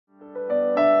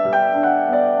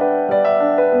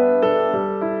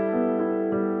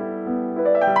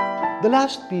The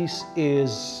last piece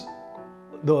is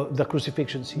the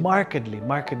crucifixion scene.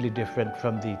 Markedly different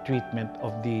from the treatment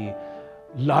of the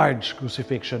large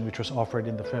crucifixion which was offered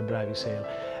in the February sale.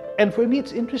 And for me,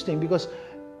 it's interesting because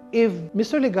if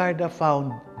Mr. Legarda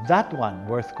found that one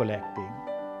worth collecting,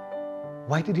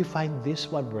 why did he find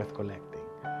this one worth collecting?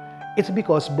 It's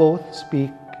because both speak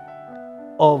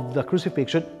of the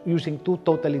crucifixion using two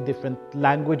totally different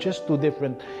languages, two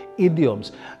different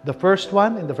idioms. The first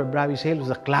one in the February sale was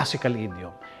a classical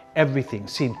idiom. Everything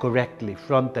seen correctly,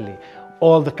 frontally,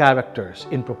 all the characters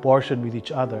in proportion with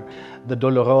each other. The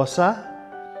Dolorosa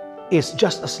is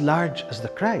just as large as the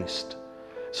Christ.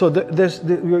 So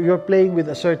you're playing with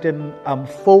a certain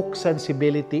folk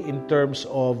sensibility in terms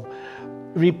of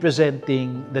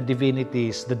representing the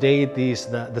divinities, the deities,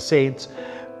 the saints,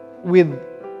 with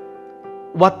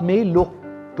what may look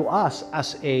to us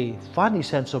as a funny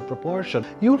sense of proportion.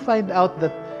 You'll find out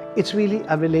that it's really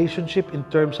a relationship in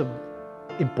terms of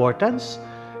importance.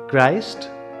 Christ,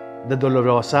 the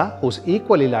Dolorosa, who's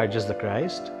equally large as the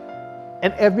Christ,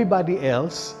 and everybody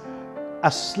else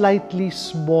as slightly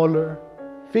smaller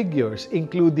figures,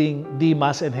 including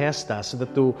Dimas and Hestas,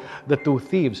 the two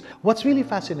thieves. What's really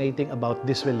fascinating about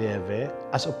this relieve,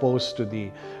 as opposed to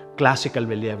the classical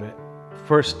relieve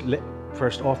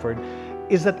first offered,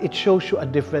 is that it shows you a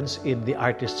difference in the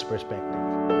artist's perspective.